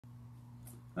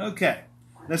Okay,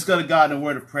 let's go to God in a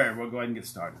word of prayer. We'll go ahead and get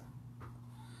started.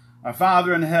 Our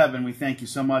Father in heaven, we thank you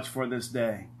so much for this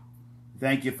day.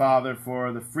 Thank you, Father,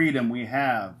 for the freedom we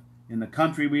have in the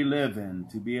country we live in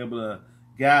to be able to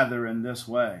gather in this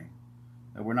way.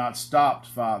 That we're not stopped,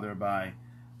 Father, by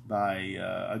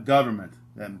a government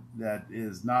that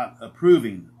is not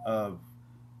approving of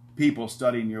people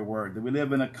studying your word. That we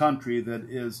live in a country that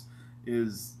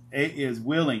is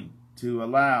willing to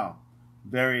allow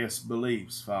various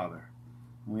beliefs, Father.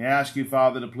 And we ask you,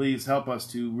 Father, to please help us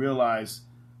to realize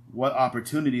what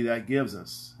opportunity that gives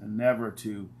us, and never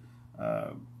to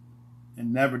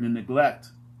neglect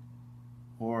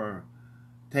or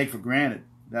take for granted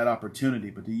that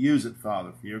opportunity, but to use it,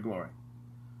 Father, for your glory.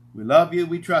 We love you.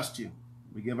 We trust you.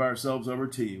 We give ourselves over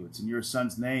to you. It's in your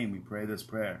Son's name we pray this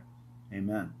prayer.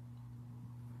 Amen.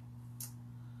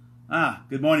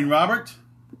 Good morning, Robert.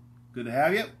 Good to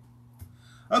have you.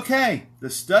 Okay, the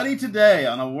study today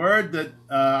on a word that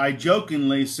I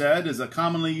jokingly said is a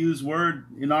commonly used word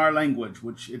in our language,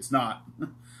 which it's not.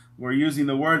 We're using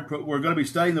the word. We're going to be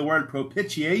studying the word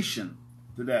propitiation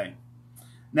today.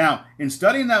 Now, in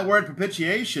studying that word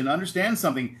propitiation, understand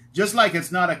something. Just like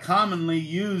it's not a commonly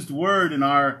used word in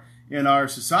our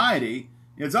society,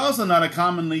 it's also not a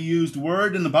commonly used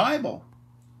word in the Bible.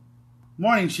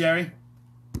 Morning, Sherry.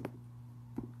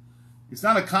 It's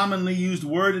not a commonly used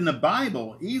word in the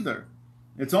Bible either.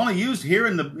 It's only used here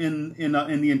in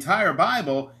the entire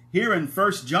Bible, here in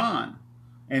 1 John.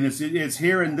 And it's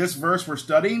here in this verse we're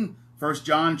studying, 1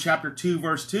 John chapter 2,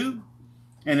 verse 2.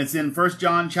 And it's in 1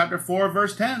 John chapter 4,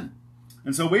 verse 10.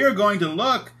 And so we are going to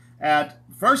look at,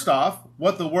 first off,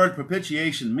 what the word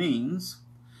propitiation means.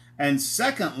 And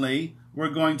secondly, we're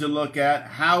going to look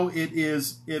at how it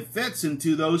fits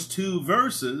into those two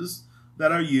verses that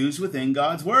are used within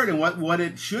God's word and what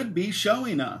it should be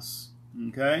showing us.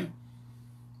 Okay?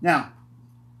 Now,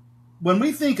 when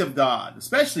we think of God,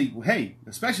 especially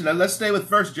let's stay with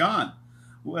 1 John,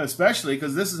 especially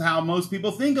because this is how most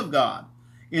people think of God.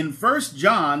 In 1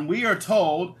 John, we are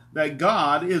told that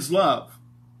God is love.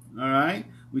 All right?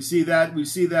 We see that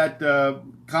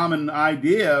common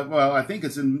idea. Well, I think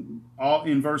it's in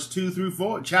verse 2 through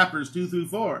 4, chapters 2 through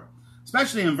 4,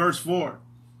 especially in verse 4.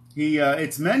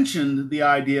 It's mentioned the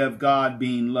idea of God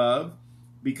being love,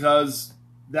 because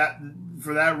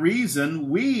for that reason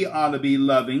we ought to be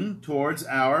loving towards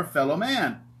our fellow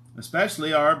man,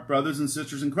 especially our brothers and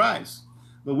sisters in Christ.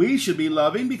 But we should be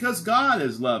loving because God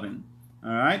is loving.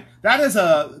 All right, that is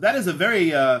a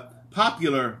very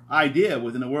popular idea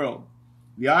within the world.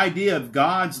 The idea of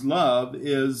God's love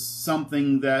is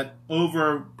something that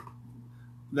overpasses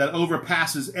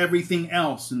everything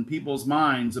else in people's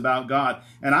minds about God.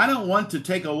 And I don't want to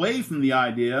take away from the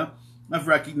idea of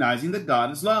recognizing that God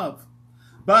is love.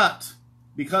 But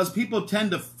because people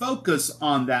tend to focus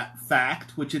on that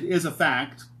fact, which it is a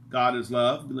fact, God is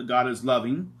love, God is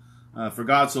loving, for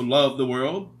God so loved the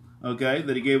world, okay,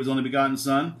 that he gave his only begotten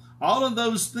Son. All of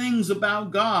those things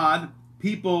about God,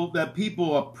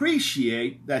 people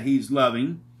appreciate that he's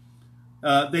loving,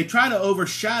 they try to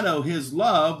overshadow his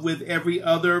love with every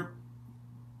other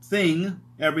thing,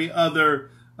 every other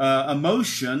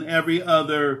emotion, every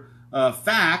other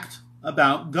fact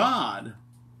about God.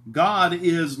 God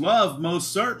is love,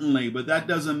 most certainly, but that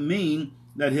doesn't mean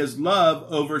that his love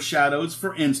overshadows,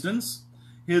 for instance,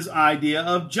 his idea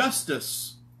of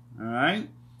justice. All right?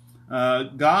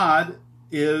 God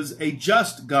is a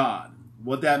just God.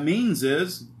 What that means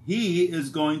is he is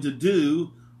going to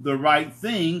do the right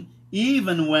thing,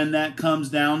 even when that comes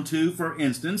down to, for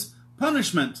instance,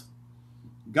 punishment.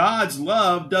 God's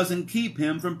love doesn't keep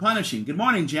him from punishing. Good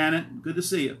morning, Janet. Good to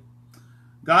see you.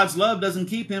 God's love doesn't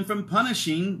keep him from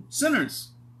punishing sinners.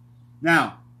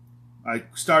 Now, I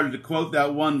started to quote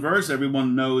that one verse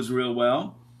everyone knows real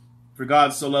well. For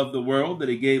God so loved the world that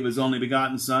he gave his only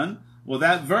begotten Son. Well,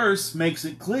 that verse makes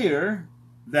it clear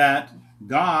that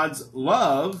God's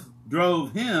love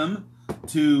drove him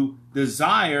to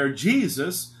desire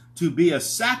Jesus to be a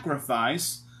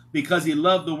sacrifice, because he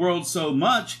loved the world so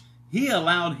much, he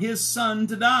allowed his Son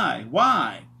to die.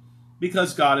 Why?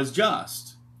 Because God is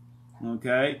just.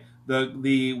 Okay?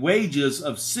 The wages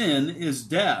of sin is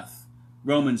death.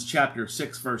 Romans chapter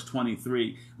 6, verse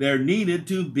 23. There needed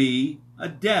to be a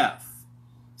death.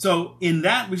 So in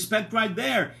that respect right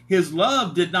there, his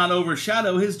love did not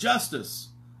overshadow his justice.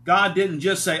 God didn't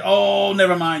just say, oh,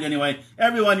 never mind anyway.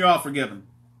 Everyone, you're all forgiven.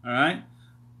 All right?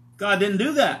 God didn't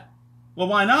do that. Well,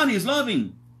 why not? He's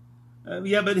loving.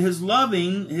 Yeah, but his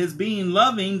being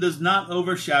loving does not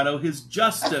overshadow his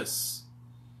justice.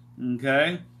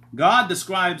 Okay? God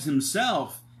describes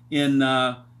himself in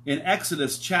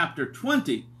Exodus chapter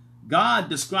 20. God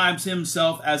describes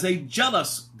himself as a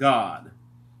jealous God.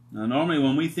 Now, normally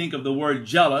when we think of the word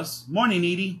jealous, morning,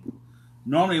 Edie.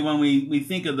 Normally when we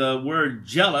think of the word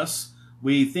jealous,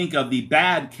 we think of the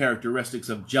bad characteristics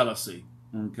of jealousy.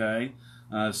 Okay?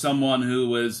 Someone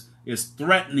who is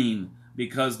threatening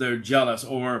because they're jealous,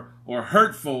 or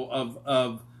hurtful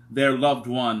of their loved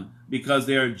one because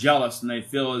they are jealous and they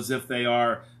feel as if they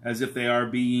are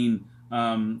being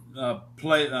their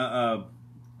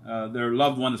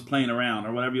loved one is playing around,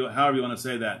 or however you want to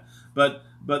say that. But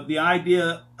the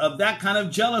idea of that kind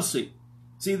of jealousy.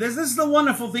 See, this is the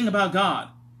wonderful thing about God.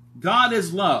 God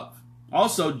is love.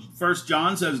 Also, 1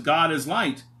 John says God is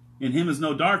light, in him is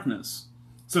no darkness.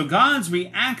 So God's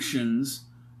reactions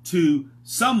to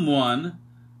someone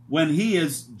when he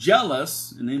is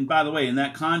jealous, and then, by the way, in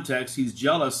that context, he's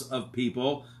jealous of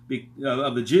people,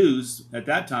 of the Jews at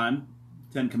that time,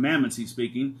 10 Commandments he's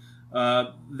speaking,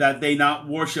 that they not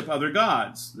worship other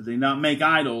gods, that they not make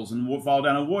idols and fall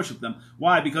down and worship them.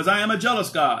 Why? Because I am a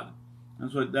jealous God.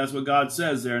 That's what God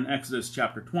says there in Exodus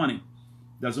chapter 20.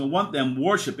 Doesn't want them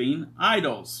worshiping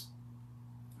idols.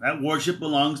 That worship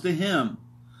belongs to him.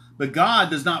 But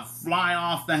God does not fly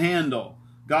off the handle.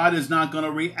 God is not going to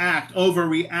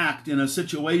overreact in a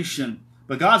situation.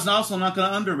 But God's also not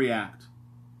going to underreact.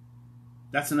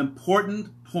 That's an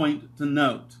important point to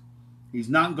note. He's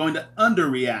not going to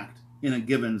underreact in a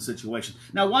given situation.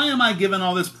 Now, why am I giving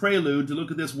all this prelude to look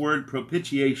at this word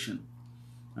propitiation?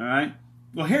 All right?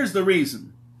 Well, here's the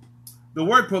reason. The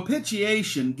word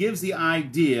propitiation gives the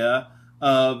idea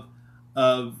of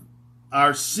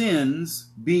our sins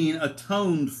being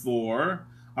atoned for,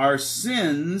 our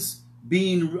sins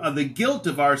being, the guilt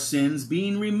of our sins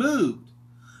being removed.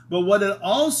 But what it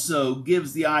also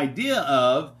gives the idea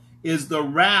of is the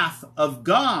wrath of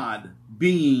God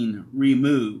being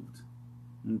removed.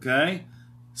 Okay?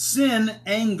 Sin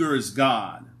angers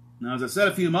God. Now, as I said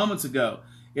a few moments ago,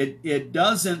 it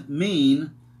doesn't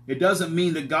mean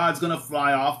that God's going to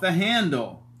fly off the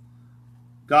handle.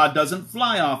 God doesn't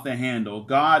fly off the handle.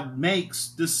 God makes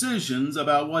decisions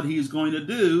about what he's going to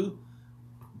do,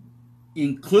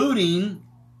 including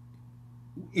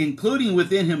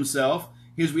within himself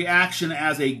his reaction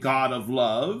as a God of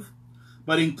love,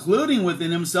 but including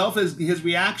within himself his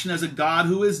reaction as a God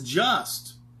who is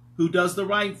just, who does the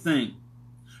right thing.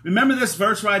 Remember this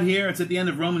verse right here? It's at the end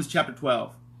of Romans chapter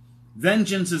 12.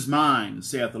 Vengeance is mine,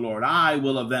 saith the Lord. I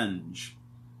will avenge.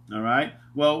 All right?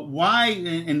 Well, why?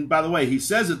 And by the way, he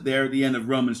says it there at the end of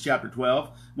Romans chapter 12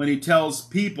 when he tells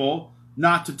people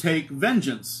not to take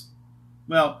vengeance.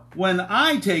 Well, when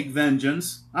I take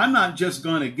vengeance, I'm not just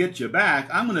going to get you back.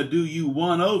 I'm going to do you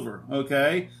one over,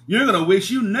 okay? You're going to wish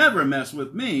you never mess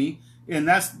with me. And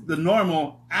that's the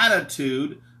normal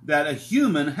attitude that a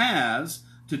human has,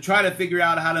 to try to figure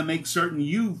out how to make certain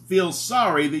you feel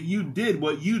sorry that you did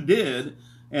what you did,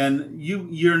 and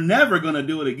you're never going to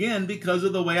do it again because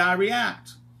of the way I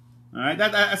react. All right,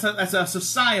 that's a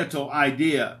societal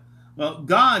idea. Well,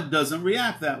 God doesn't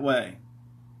react that way.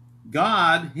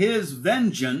 God, his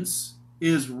vengeance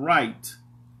is righteous,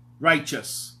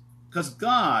 because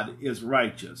God is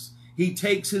righteous. He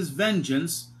takes his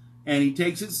vengeance and he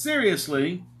takes it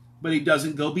seriously, but he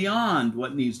doesn't go beyond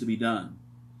what needs to be done.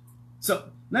 So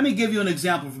let me give you an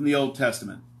example from the Old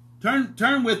Testament.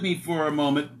 Turn with me for a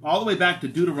moment all the way back to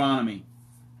Deuteronomy.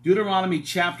 Deuteronomy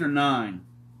chapter 9,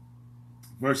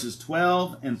 verses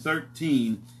 12 and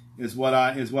 13 is what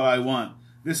I want.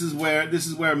 This is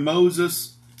where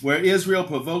Moses, where Israel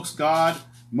provokes God.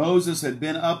 Moses had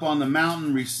been up on the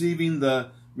mountain receiving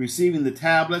the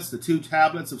tablets, the 2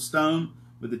 tablets of stone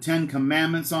with the 10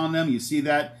 commandments on them. You see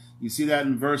that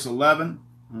in verse 11.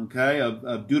 Okay,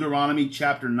 of Deuteronomy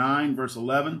chapter 9, verse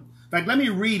 11. In fact, let me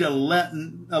read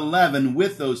 11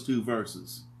 with those 2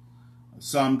 verses.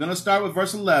 So I'm going to start with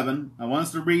verse 11. I want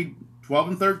us to read 12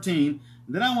 and 13.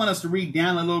 And then I want us to read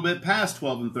down a little bit past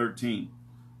 12 and 13.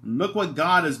 And look what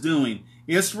God is doing.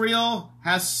 Israel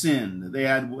has sinned. They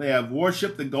have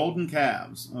worshipped the golden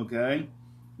calves. Okay,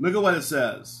 look at what it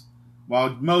says.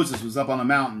 While Moses was up on the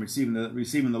mountain receiving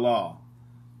the law.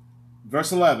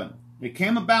 Verse 11. It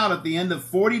came about at the end of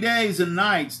 40 days and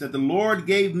nights that the Lord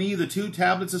gave me the 2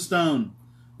 tablets of stone,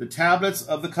 the tablets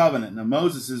of the covenant. Now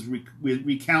Moses is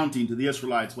recounting to the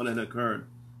Israelites what had occurred.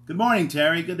 Good morning,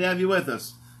 Terry. Good to have you with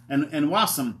us. And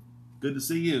Wassam, good to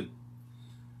see you.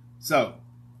 So,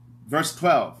 verse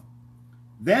 12.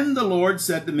 Then the Lord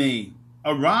said to me,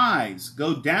 Arise,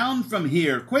 go down from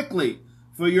here quickly,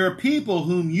 for your people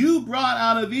whom you brought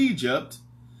out of Egypt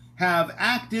have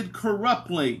acted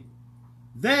corruptly.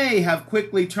 They have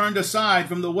quickly turned aside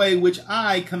from the way which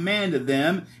I commanded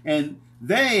them, and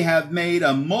they have made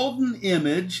a molten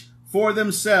image for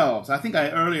themselves. I think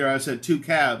earlier I said 2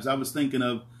 calves. I was thinking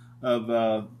of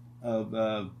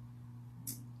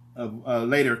a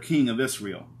later king of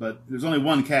Israel, but there's only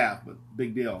 1 calf, but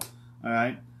big deal. All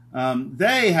right.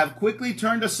 They have quickly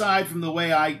turned aside from the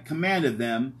way I commanded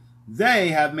them. They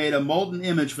have made a molten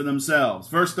image for themselves.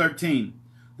 Verse 13.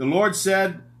 The Lord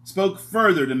spoke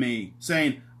further to me,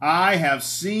 saying, I have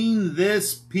seen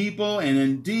this people, and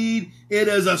indeed it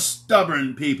is a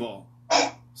stubborn people.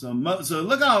 So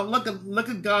look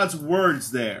at God's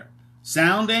words there.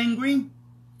 Sound angry?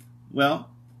 Well,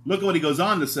 look at what he goes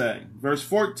on to say. Verse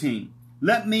 14.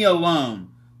 Let me alone,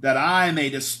 that I may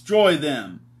destroy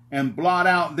them and blot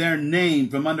out their name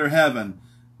from under heaven.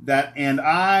 And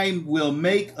I will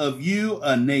make of you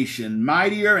a nation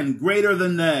mightier and greater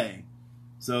than they.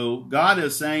 So God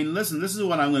is saying, listen, this is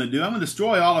what I'm going to do. I'm going to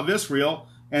destroy all of Israel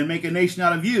and make a nation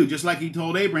out of you, just like he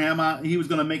told Abraham he was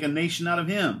going to make a nation out of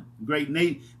him. Great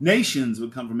nations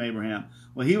would come from Abraham.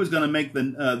 Well, he was going to make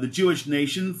the Jewish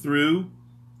nation through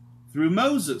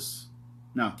Moses.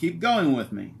 Now, keep going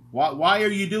with me. Why are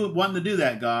you wanting to do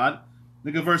that, God?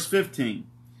 Look at verse 15.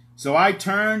 So I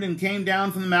turned and came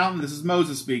down from the mountain. This is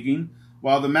Moses speaking.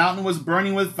 While the mountain was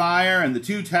burning with fire, and the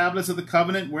 2 tablets of the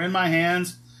covenant were in my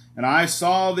hands, and I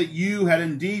saw that you had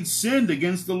indeed sinned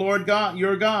against the Lord God,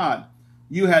 your God.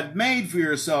 You had made for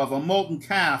yourself a molten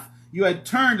calf. You had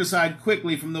turned aside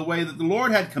quickly from the way that the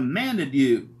Lord had commanded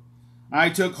you. I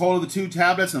took hold of the 2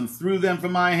 tablets and threw them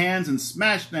from my hands and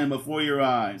smashed them before your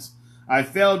eyes. I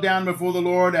fell down before the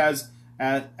Lord as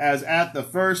at the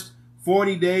first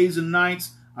 40 days and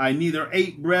nights. I neither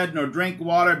ate bread nor drank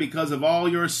water because of all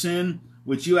your sin,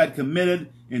 which you had committed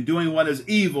in doing what is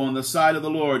evil in the sight of the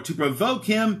Lord, to provoke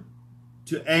him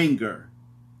to anger.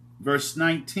 Verse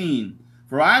 19.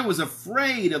 For I was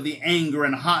afraid of the anger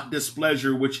and hot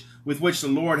displeasure with which the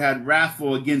Lord had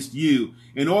wrathful against you,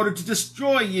 in order to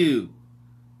destroy you.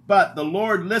 But the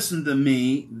Lord listened to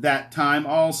me that time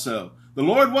also. The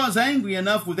Lord was angry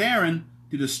enough with Aaron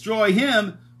to destroy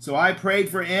him, so I prayed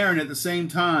for Aaron at the same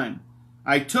time.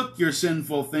 I took your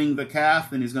sinful thing, the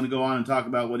calf, and he's going to go on and talk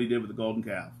about what he did with the golden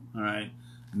calf. All right,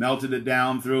 melted it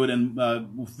down, threw it in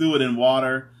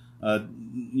water,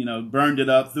 burned it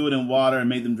up, threw it in water, and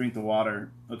made them drink the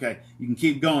water. Okay, you can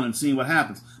keep going and seeing what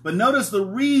happens. But notice the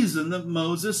reason that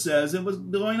Moses says it was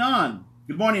going on.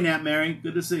 Good morning, Aunt Mary.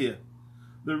 Good to see you.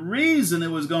 The reason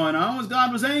it was going on was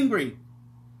God was angry.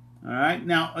 All right,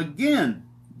 now again,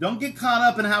 don't get caught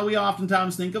up in how we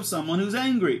oftentimes think of someone who's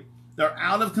angry. They're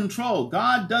out of control.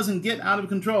 God doesn't get out of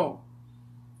control.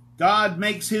 God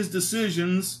makes his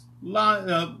decisions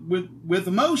with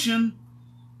emotion,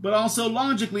 but also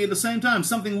logically at the same time,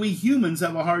 something we humans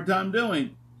have a hard time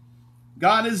doing.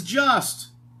 God is just.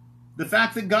 The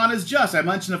fact that God is just, I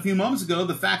mentioned a few moments ago,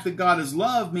 the fact that God is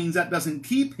love means that doesn't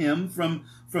keep him from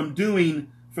punishing,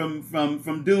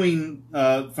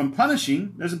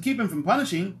 doesn't keep him from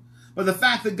punishing, but the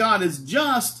fact that God is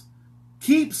just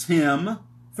keeps him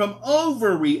from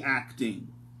overreacting.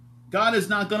 God is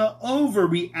not going to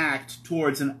overreact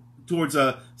towards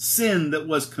a sin that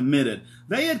was committed.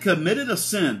 They had committed a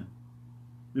sin.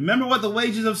 Remember what the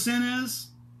wages of sin is?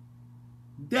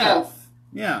 Death.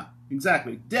 Yeah,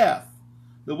 exactly. Death.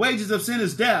 The wages of sin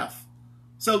is death.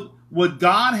 So would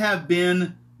God have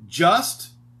been just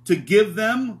to give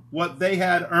them what they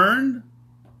had earned?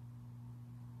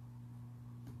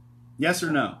 Yes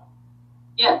or no?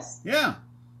 Yes. Yeah.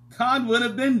 God would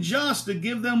have been just to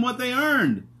give them what they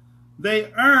earned.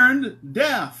 They earned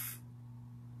death.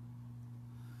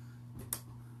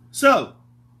 So,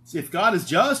 if God is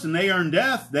just and they earned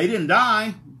death, they didn't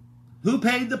die, who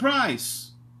paid the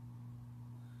price?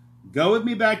 Go with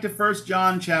me back to 1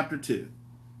 John chapter 2.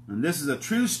 And this is a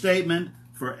true statement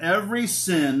for every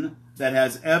sin that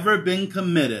has ever been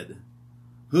committed.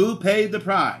 Who paid the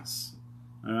price?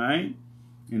 All right?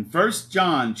 In 1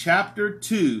 John chapter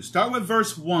 2, start with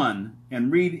verse 1 and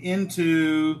read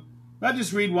into, let's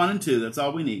just read 1 and 2. That's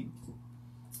all we need.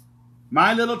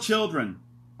 My little children,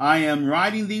 I am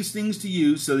writing these things to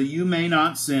you so that you may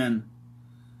not sin.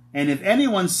 And if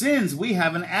anyone sins, we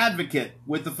have an advocate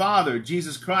with the Father,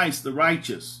 Jesus Christ the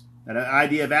righteous. That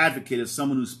idea of advocate is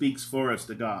someone who speaks for us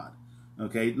to God.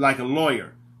 Okay, like a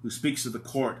lawyer who speaks to the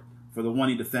court for the one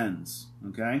he defends.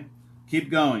 Okay, keep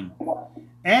going.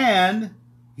 And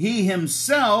he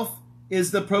himself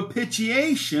is the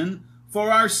propitiation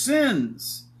for our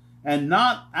sins, and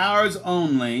not ours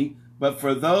only, but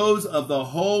for those of the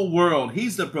whole world.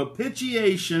 He's the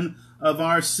propitiation of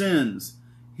our sins.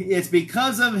 It's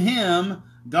because of him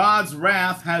God's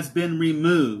wrath has been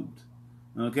removed.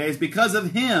 Okay, it's because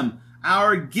of him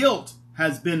our guilt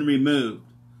has been removed.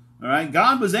 All right,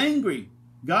 God was angry.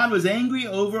 God was angry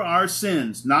over our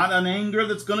sins, not an anger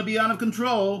that's going to be out of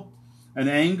control, an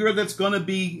anger that's going to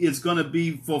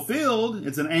be fulfilled.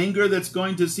 It's an anger that's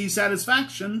going to see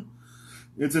satisfaction.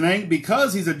 It's an anger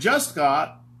because he's a just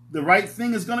God. The right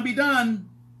thing is going to be done.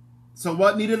 So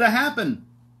what needed to happen?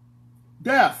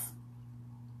 Death.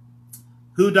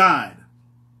 Who died?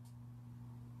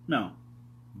 No,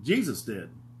 Jesus did.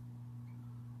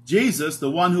 Jesus,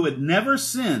 the one who had never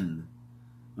sinned.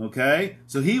 Okay?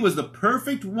 So he was the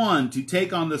perfect one to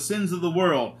take on the sins of the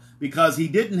world because he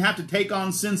didn't have to take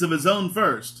on sins of his own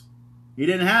first. He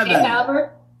didn't have that. Hey,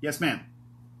 Albert. Yes, ma'am.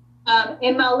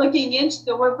 In my looking into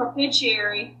the word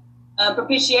propitiation,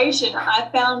 I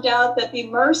found out that the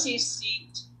mercy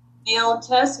seat in the Old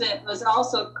Testament was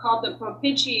also called the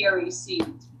propitiatory seat.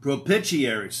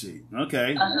 Propitiatory seat.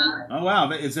 Okay. Uh-huh. Oh,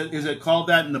 wow. Is it called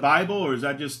that in the Bible, or is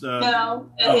that just... No,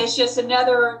 it's just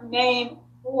another name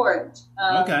for it.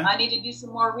 Okay. I need to do some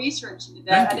more research into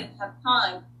that. Thank you. I didn't have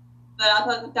time. But I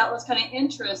thought that was kind of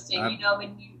interesting.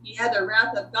 When you have the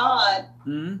wrath of God,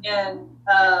 mm-hmm. and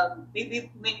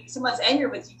when someone's angry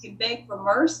with you, you can beg for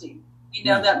mercy.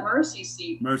 That mercy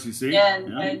seat. Mercy seat.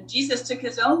 And Jesus took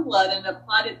his own blood and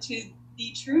applied it to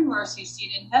the true mercy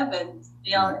seat in heaven.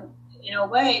 In a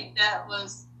way, that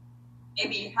was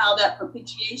maybe how that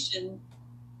propitiation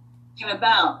came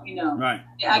about. Right.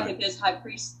 The act of his high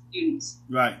priest duties.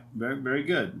 Right. Very, very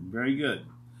good. Very good.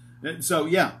 So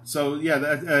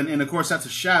and of course that's a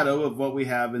shadow of what we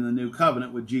have in the new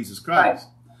covenant with Jesus Christ.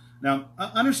 Right. Now,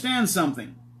 understand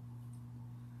something.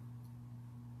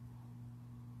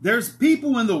 There's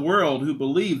people in the world who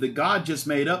believe that God just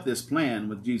made up this plan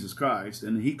with Jesus Christ,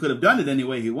 and he could have done it any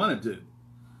way he wanted to.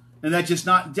 And that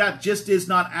just is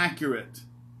not accurate.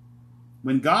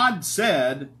 When God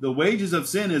said the wages of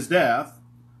sin is death,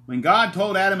 when God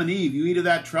told Adam and Eve, you eat of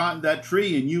that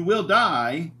tree and you will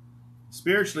die,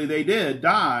 spiritually they did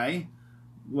die,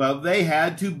 well, they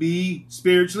had to be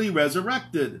spiritually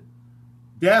resurrected.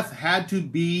 Death had to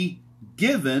be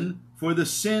given for the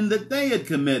sin that they had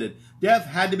committed. Death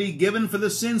had to be given for the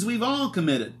sins we've all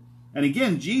committed. And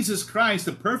again, Jesus Christ,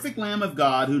 the perfect Lamb of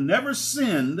God who never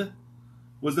sinned,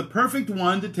 was the perfect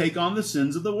one to take on the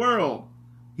sins of the world.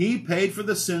 He paid for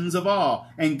the sins of all.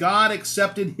 And God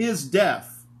accepted his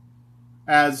death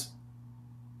as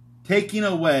taking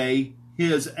away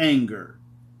his anger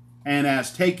and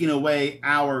as taking away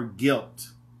our guilt.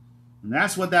 And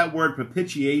that's what that word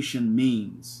propitiation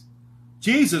means.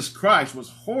 Jesus Christ was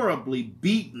horribly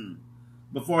beaten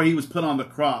before he was put on the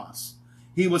cross.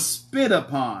 He was spit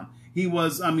upon. He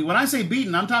was, when I say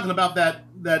beaten, I'm talking about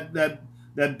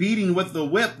that beating with the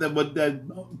whip that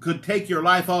could take your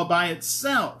life all by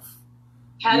itself.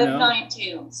 Cat of nine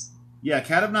tails. Yeah,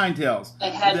 cat of nine tails.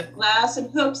 It had glass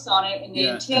and hooks on it, and the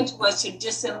intent was to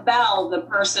disembowel the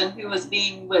person who was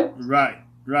being whipped. Right.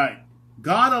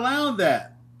 God allowed that.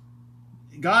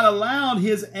 God allowed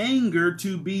his anger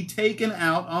to be taken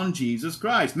out on Jesus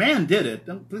Christ. Man did it.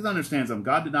 Please understand something.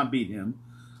 God did not beat him.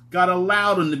 God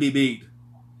allowed him to be beat.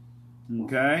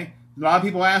 Okay? A lot of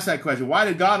people ask that question. Why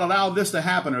did God allow this to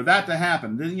happen or that to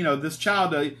happen? This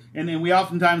child, and we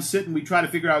oftentimes sit and we try to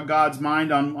figure out God's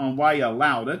mind on why he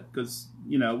allowed it, because,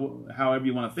 however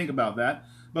you want to think about that.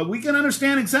 But we can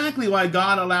understand exactly why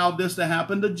God allowed this to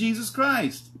happen to Jesus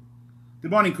Christ.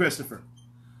 Good morning, Christopher.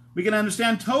 We can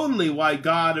understand totally why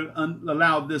God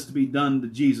allowed this to be done to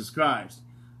Jesus Christ.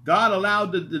 God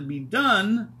allowed it to be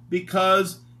done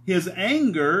because his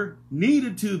anger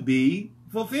needed to be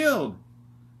fulfilled.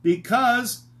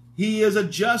 Because he is a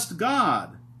just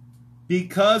God.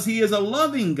 Because he is a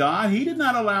loving God, he did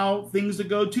not allow things to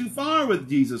go too far with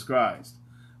Jesus Christ.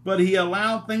 But he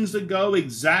allowed things to go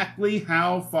exactly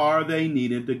how far they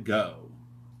needed to go.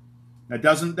 By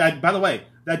the way,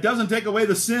 that doesn't take away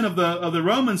the sin of the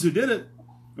Romans who did it,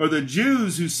 or the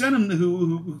Jews who sent him,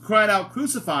 who cried out,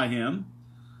 crucify him.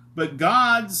 But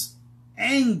God's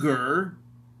anger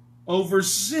over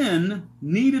sin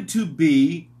needed to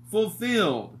be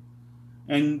fulfilled.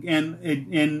 And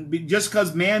just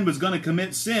because man was going to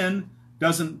commit sin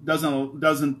doesn't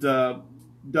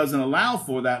allow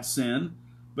for that sin,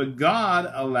 but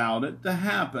God allowed it to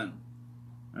happen.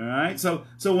 All right. So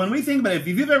when we think about it, if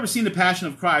you've ever seen the Passion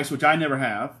of Christ, which I never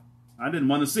have, I didn't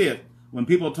want to see it. When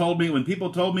people told me what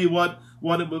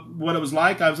it was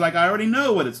like, I was like, I already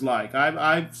know what it's like.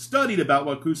 I've studied about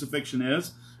what crucifixion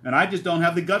is, and I just don't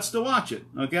have the guts to watch it.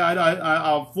 Okay,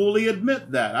 I'll fully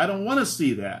admit that. I don't want to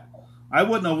see that. I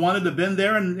wouldn't have wanted to have been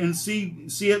there and see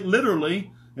it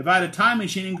literally. If I had a time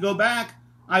machine and go back,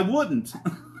 I wouldn't.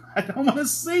 I don't want to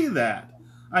see that.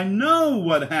 I know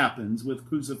what happens with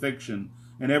crucifixion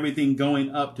and everything going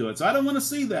up to it, so I don't want to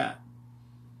see that.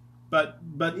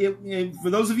 for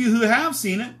those of you who have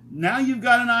seen it, now you've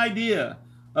got an idea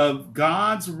of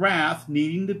God's wrath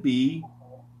needing to be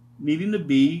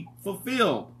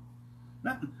fulfilled.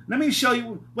 Let me show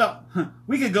you. Well,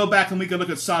 we could go back and we could look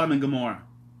at Sodom and Gomorrah.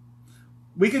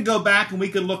 We could go back and we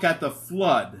could look at the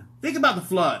flood. Think about the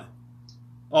flood.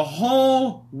 A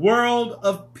whole world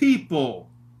of people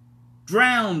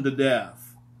drowned to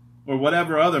death, or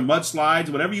whatever other mudslides,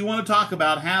 whatever you want to talk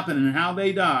about happened and how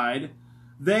they died.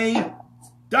 They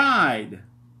died.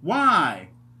 Why?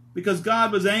 Because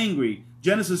God was angry.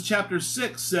 Genesis chapter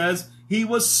 6 says he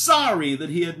was sorry that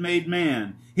he had made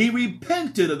man. He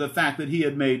repented of the fact that he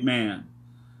had made man.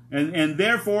 And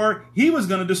therefore, he was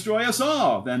going to destroy us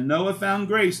all. Then Noah found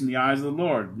grace in the eyes of the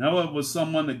Lord. Noah was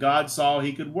someone that God saw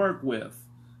he could work with.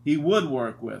 He would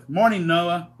work with. Morning,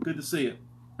 Noah. Good to see you.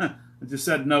 I just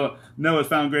said Noah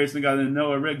found grace in God, and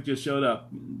Noah Rick just showed up.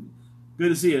 Good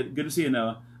to see you. Good to see you,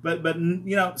 Noah. But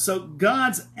so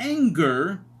God's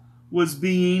anger was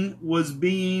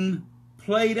being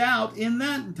played out in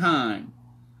that time.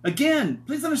 Again,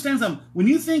 please understand something. When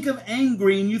you think of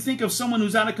angry and you think of someone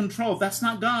who's out of control, that's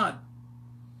not God.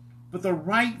 But the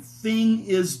right thing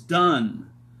is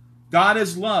done. God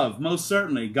is love, most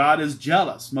certainly. God is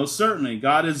jealous, most certainly.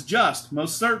 God is just,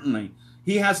 most certainly.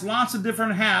 He has lots of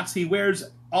different hats he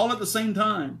wears all at the same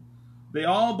time. They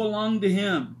all belong to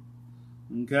him.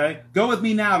 Okay? Go with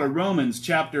me now to Romans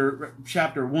chapter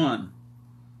 1.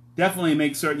 Definitely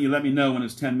make certain you let me know when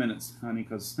it's 10 minutes, honey,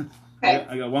 because okay.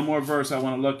 I got one more verse I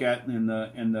want to look at in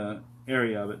the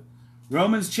area of it.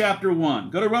 Romans chapter 1.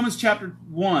 Go to Romans chapter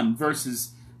 1,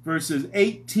 verses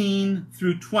 18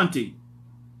 through 20.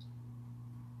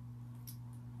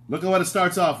 Look at what it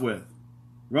starts off with.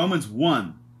 Romans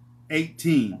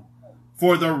 1:18.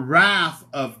 For the wrath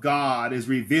of God is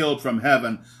revealed from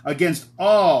heaven against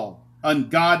all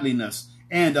ungodliness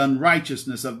and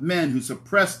unrighteousness of men who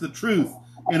suppress the truth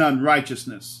in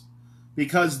unrighteousness,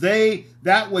 because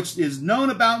that which is known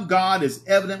about God is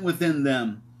evident within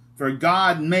them, for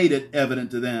God made it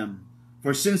evident to them.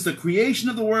 For since the creation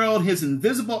of the world, his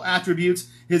invisible attributes,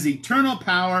 his eternal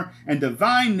power and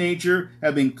divine nature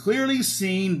have been clearly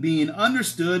seen, being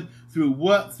understood through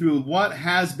what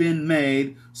has been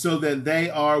made, so that they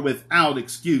are without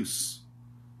excuse.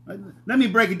 Let me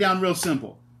break it down real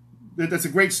simple. That's a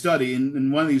great study,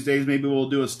 and one of these days maybe we'll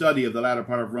do a study of the latter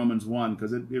part of Romans 1,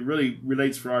 because it really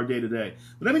relates for our day-to-day.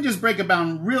 But let me just break it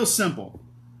down real simple.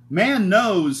 Man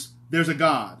knows there's a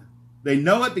God. They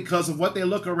know it because of what they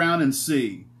look around and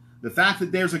see. The fact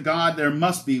that there's a God, there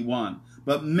must be one.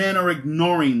 But men are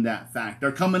ignoring that fact.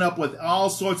 They're coming up with all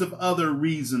sorts of other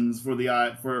reasons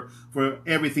for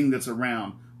everything that's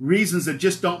around. Reasons that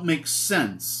just don't make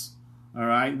sense. All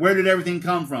right? Where did everything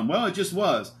come from? Well, it just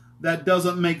was. That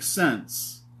doesn't make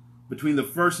sense between the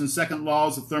first and second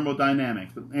laws of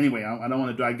thermodynamics. But anyway, I don't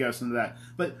want to digress into that.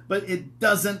 But it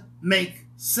doesn't make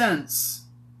sense.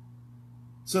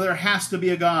 So there has to be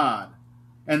a God.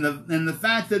 And the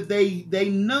fact that they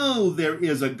know there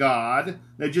is a God,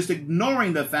 they're just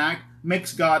ignoring the fact,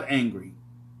 makes God angry.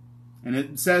 And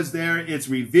it says there, it's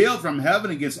revealed from heaven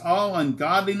against all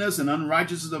ungodliness and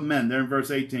unrighteousness of men, there in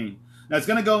verse 18. Now it's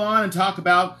going to go on and talk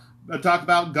about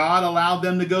God allowed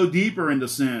them to go deeper into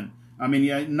sin. I mean,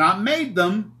 he not made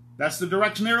them. That's the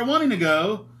direction they were wanting to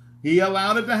go. He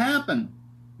allowed it to happen.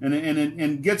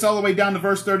 And gets all the way down to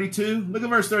verse 32. Look at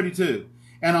verse 32.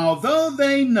 And although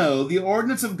they know the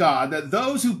ordinance of God, that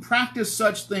those who practice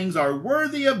such things are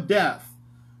worthy of death,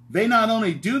 they not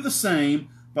only do the same,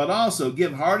 but also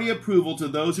give hearty approval to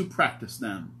those who practice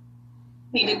them.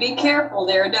 Need to be careful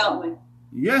there, don't we?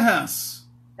 Yes.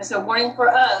 It's a warning for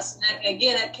us. And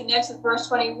again, it connects with verse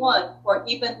 21. For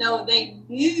even though they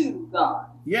knew God.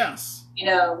 Yes.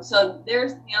 So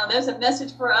there's a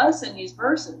message for us in these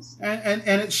verses. And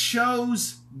it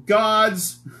shows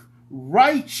God's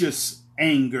righteous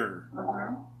anger.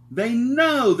 Uh-huh. They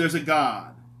know there's a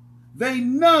God. They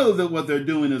know that what they're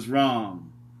doing is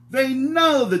wrong. They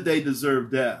know that they deserve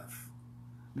death.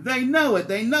 They know it,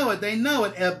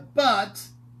 but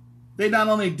they not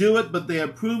only do it, but they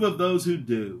approve of those who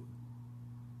do.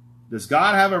 Does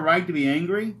God have a right to be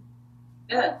angry?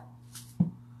 Good.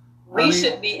 We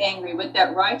should be angry with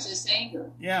that righteous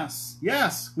anger.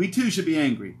 Yes, we too should be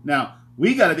angry. Now,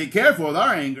 we got to be careful with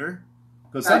our anger.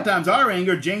 Because sometimes our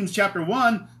anger, James chapter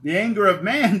 1, the anger of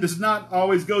man does not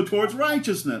always go towards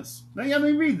righteousness. Let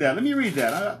me read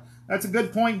that. That's a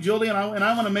good point, Julie, and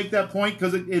I want to make that point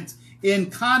because it's in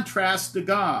contrast to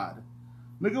God.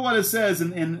 Look at what it says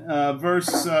in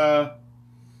verse...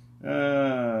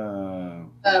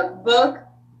 book?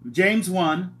 James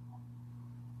 1.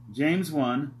 James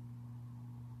 1.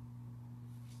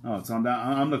 Oh, it's on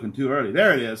down. I'm looking too early.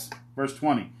 There it is. Verse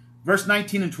 20. Verse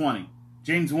 19 and 20.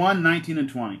 James 1, 19 and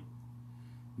 20.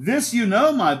 This you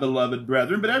know, my beloved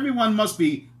brethren, but everyone must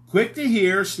be quick to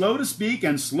hear, slow to speak,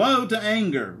 and slow to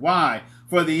anger. Why?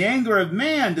 For the anger of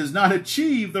man does not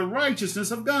achieve the righteousness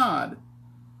of God.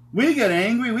 We get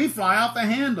angry, we fly off the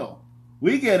handle.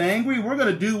 We get angry, we're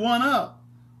going to do one up.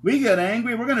 We get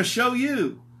angry, we're going to show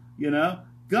you. You know,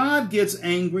 God gets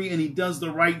angry and he does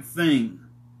the right thing.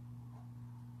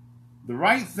 The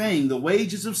right thing, the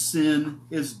wages of sin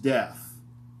is death.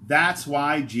 That's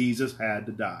why Jesus had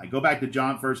to die. Go back to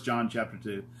 1 John chapter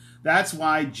 2. That's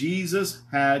why Jesus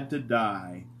had to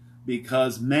die,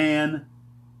 because man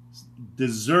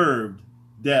deserved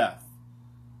death.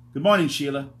 Good morning,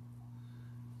 Sheila.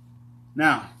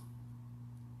 Now,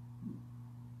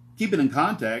 keep it in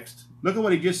context. Look at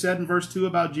what he just said in verse 2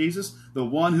 about Jesus, the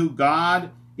one who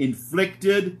God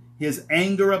inflicted his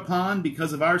anger upon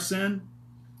because of our sin.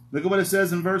 Look at what it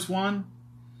says in verse 1.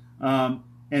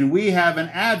 And we have an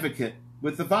advocate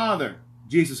with the Father,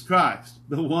 Jesus Christ,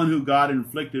 the one who God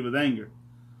inflicted with anger.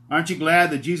 Aren't you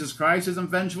glad that Jesus Christ isn't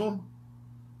vengeful?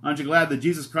 Aren't you glad that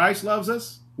Jesus Christ loves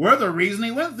us? We're the reason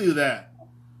he went through that.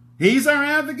 He's our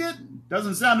advocate.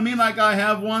 Doesn't sound to me like I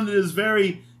have one that is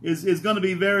going to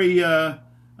be very, is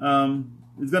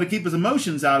going to keep his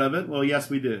emotions out of it. Well, yes,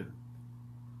 we do.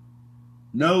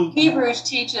 No. Hebrews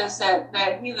teaches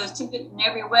that he was tempted in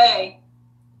every way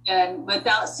and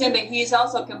without sin, but he's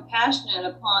also compassionate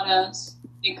upon us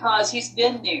because he's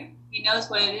been there. He knows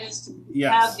what it is to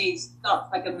have these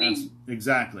thoughts like a man.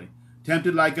 Exactly.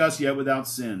 Tempted like us, yet without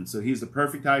sin. So he's the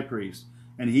perfect high priest.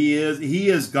 And he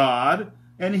is God,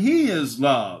 and he is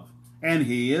love, and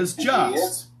he is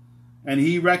just. And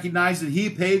he recognized that he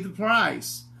paid the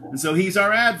price. And so he's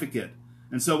our advocate.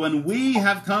 And so when we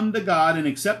have come to God and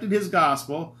accepted his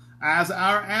gospel as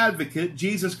our advocate,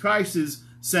 Jesus Christ is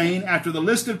saying, after the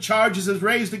list of charges is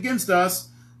raised against us,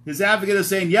 his advocate is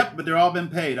saying, yep, but they're all been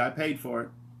paid. I paid for it.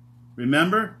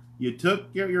 Remember, you took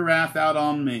your wrath out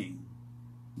on me.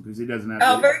 Because he doesn't have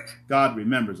Albert? to. God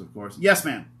remembers, of course. Yes,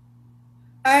 ma'am.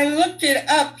 I looked it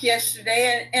up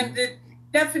yesterday, and the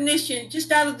definition,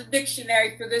 just out of the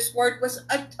dictionary for this word, was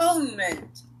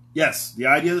atonement. Yes, the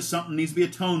idea that something needs to be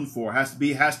atoned for, has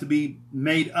to be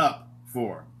made up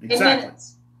for. Exactly. 10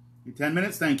 minutes. 10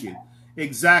 minutes, thank you.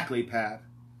 Exactly, Pat.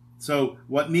 So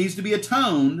what needs to be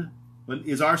atoned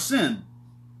is our sin.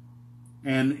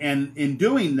 And in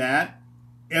doing that,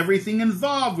 everything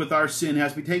involved with our sin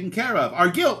has to be taken care of. Our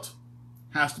guilt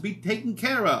has to be taken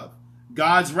care of.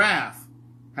 God's wrath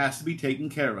has to be taken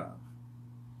care of.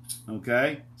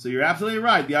 Okay? So you're absolutely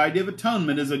right. The idea of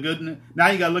atonement is a good... Now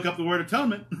you got to look up the word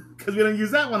atonement, because we don't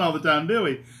use that one all the time, do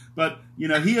we? But, you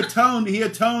know, he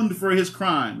atoned for his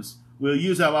crimes. We'll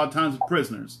use that a lot of times with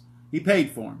prisoners. He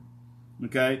paid for them.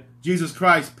 Okay? Jesus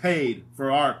Christ paid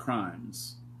for our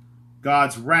crimes.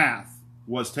 God's wrath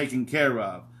was taken care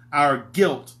of. Our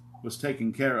guilt was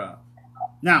taken care of.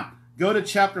 Now, go to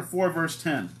chapter 4, verse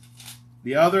 10.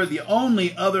 The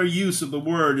only other use of the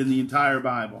word in the entire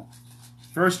Bible.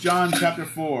 1 John chapter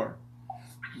 4,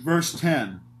 verse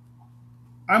 10.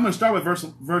 I'm going to start with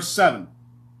verse 7.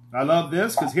 I love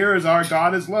this because here is our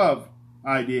God is love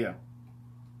idea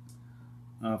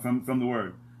from the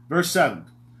word. Verse 7.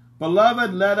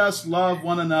 Beloved, let us love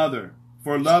one another,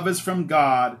 for love is from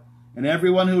God, and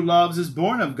everyone who loves is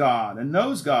born of God and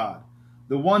knows God.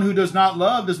 The one who does not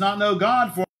love does not know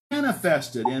God, for it is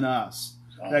manifested in us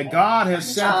that God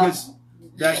has sent his...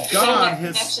 That God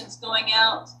has... Connections going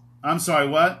out. I'm sorry,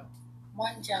 what?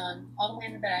 1 John, all the way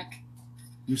in the back.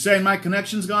 You saying my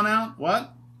connection's gone out?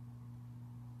 What?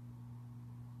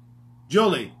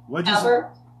 Julie, what'd you say?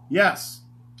 Yes.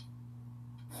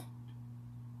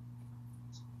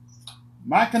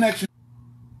 My connection...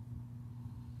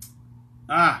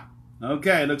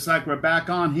 Okay, looks like we're back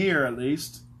on here at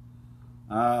least.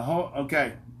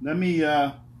 Okay, let me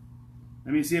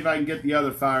see if I can get the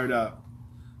other fired up.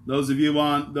 Those of you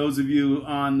on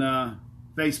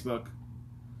Facebook.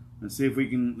 Let's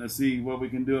see what we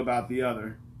can do about the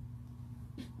other.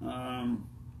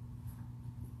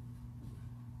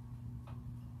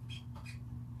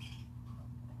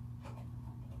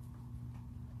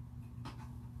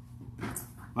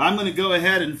 I'm going to go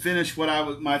ahead and finish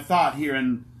my thought here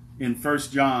in 1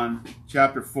 John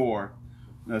chapter 4.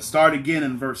 Start again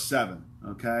in verse 7,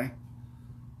 okay?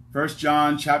 1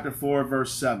 John chapter 4,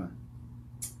 verse 7.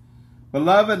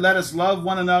 Beloved, let us love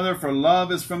one another, for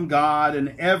love is from God,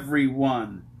 and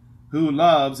everyone who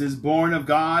loves is born of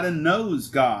God and knows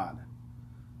God.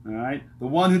 All right? The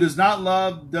one who does not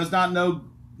love does not know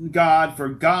God, for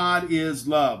God is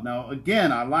love. Now,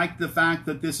 again, I like the fact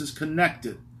that this is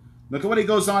connected. Look at what he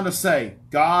goes on to say.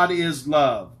 God is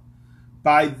love.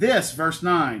 By this, verse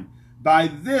 9, by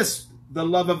this the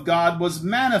love of God was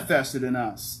manifested in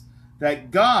us,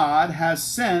 that God has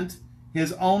sent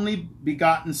his only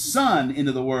begotten Son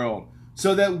into the world,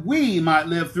 so that we might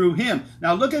live through him.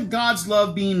 Now look at God's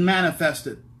love being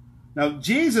manifested. Now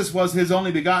Jesus was his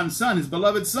only begotten Son, his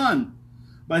beloved Son.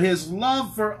 But his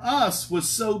love for us was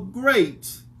so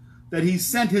great that he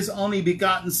sent his only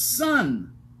begotten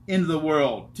Son into the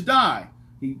world to die.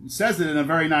 He says it in a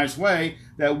very nice way,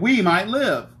 that we might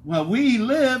live. Well, we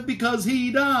live because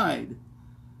he died.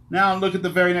 Now look at the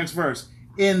very next verse.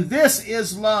 In this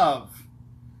is love,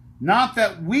 not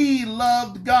that we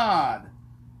loved God,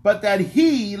 but that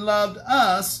he loved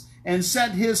us and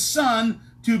sent his Son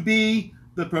to be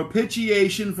the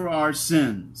propitiation for our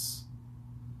sins.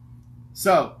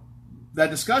 So, that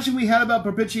discussion we had about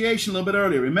propitiation a little bit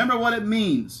earlier, remember what it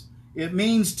means. It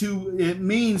means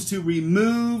to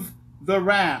remove the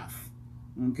wrath.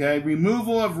 Okay?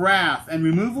 Removal of wrath and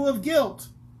removal of guilt.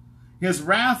 His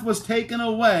wrath was taken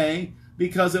away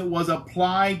because it was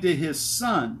applied to his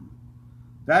Son.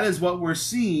 That is what we're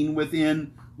seeing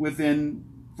within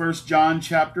 1 John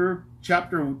chapter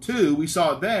 2. We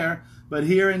saw it there, but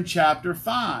here in chapter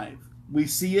 5, we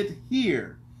see it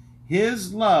here.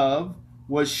 His love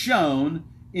was shown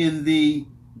in the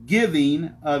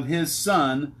giving of his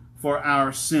Son for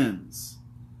our sins.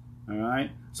 All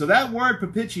right? So that word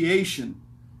propitiation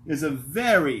is a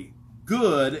very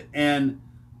good and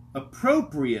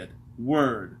appropriate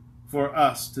word for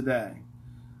us today.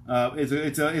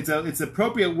 It's an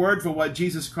appropriate word for what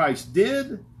Jesus Christ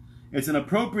did. It's an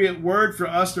appropriate word for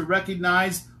us to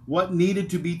recognize what needed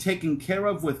to be taken care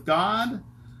of with God.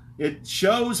 It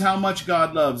shows how much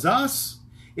God loves us.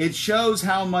 It shows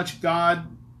how much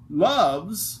God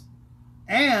loves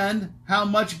and how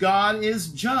much God is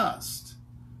just.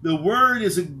 The word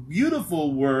is a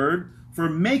beautiful word for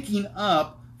making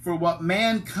up for what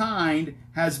mankind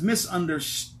has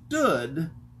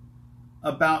misunderstood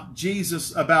about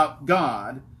Jesus, about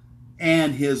God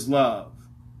and his love.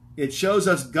 It shows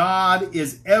us God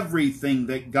is everything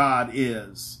that God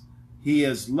is. He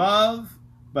is love,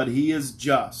 but he is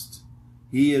just.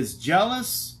 He is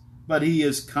jealous, but he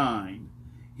is kind.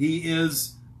 He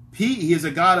is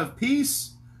a God of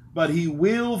peace, but he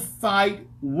will fight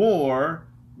war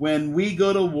when we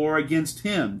go to war against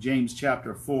him. James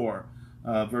chapter 4,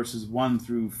 verses 1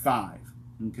 through 5.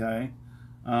 Okay?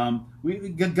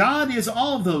 God is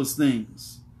all of those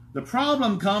things. The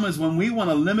problem comes when we want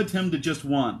to limit him to just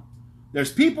one.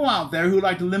 There's people out there who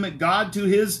like to limit God to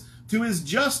his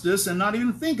justice and not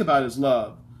even think about his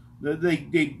love.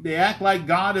 They act like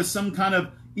God is some kind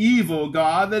of evil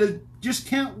God that just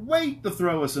can't wait to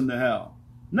throw us into hell.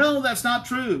 No, that's not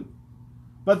true.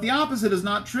 But the opposite is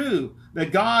not true.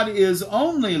 That God is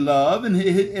only love, and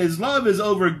his love is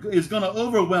going to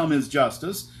overwhelm his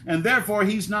justice, and therefore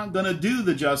he's not going to do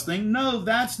the just thing. No,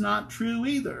 that's not true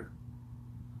either.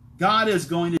 God is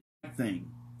going to do the right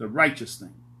thing, the righteous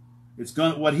thing.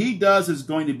 What he does is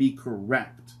going to be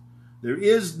correct. There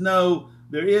is no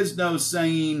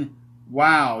saying,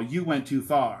 wow, you went too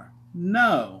far.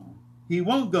 No, he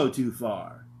won't go too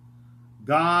far.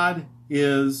 God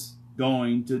is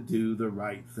going to do the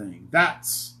right thing.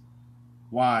 That's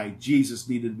why Jesus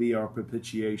needed to be our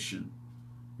propitiation.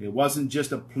 It wasn't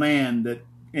just a plan that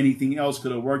anything else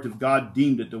could have worked if God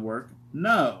deemed it to work.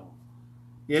 No,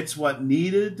 it's what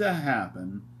needed to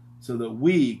happen so that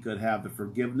we could have the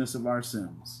forgiveness of our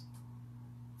sins.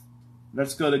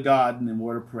 Let's go to God in a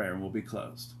word of prayer and we'll be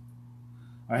closed.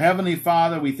 Our Heavenly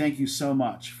Father, we thank you so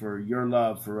much for your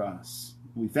love for us.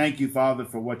 We thank you, Father,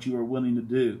 for what you are willing to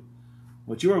do.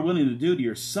 What you are willing to do to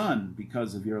your Son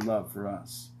because of your love for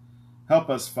us. Help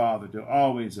us, Father, to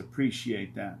always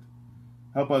appreciate that.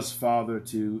 Help us, Father,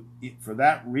 to, for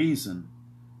that reason,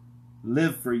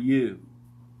 live for you.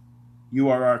 You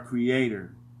are our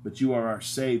Creator, but you are our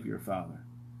Savior, Father.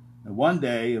 And one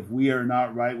day, if we are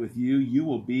not right with you, you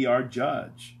will be our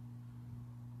judge.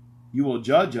 You will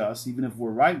judge us even if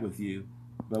we're right with you,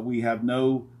 but we have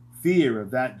no fear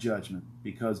of that judgment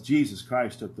because Jesus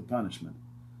Christ took the punishment.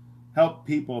 Help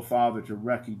people, Father, to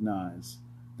recognize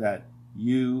that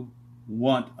you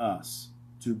want us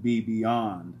to be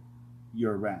beyond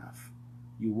your wrath.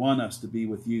 You want us to be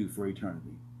with you for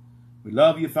eternity. We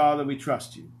love you, Father. We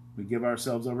trust you. We give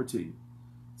ourselves over to you.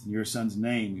 It's in your Son's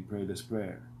name we pray this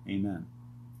prayer. Amen.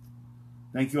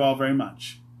 Thank you all very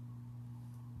much.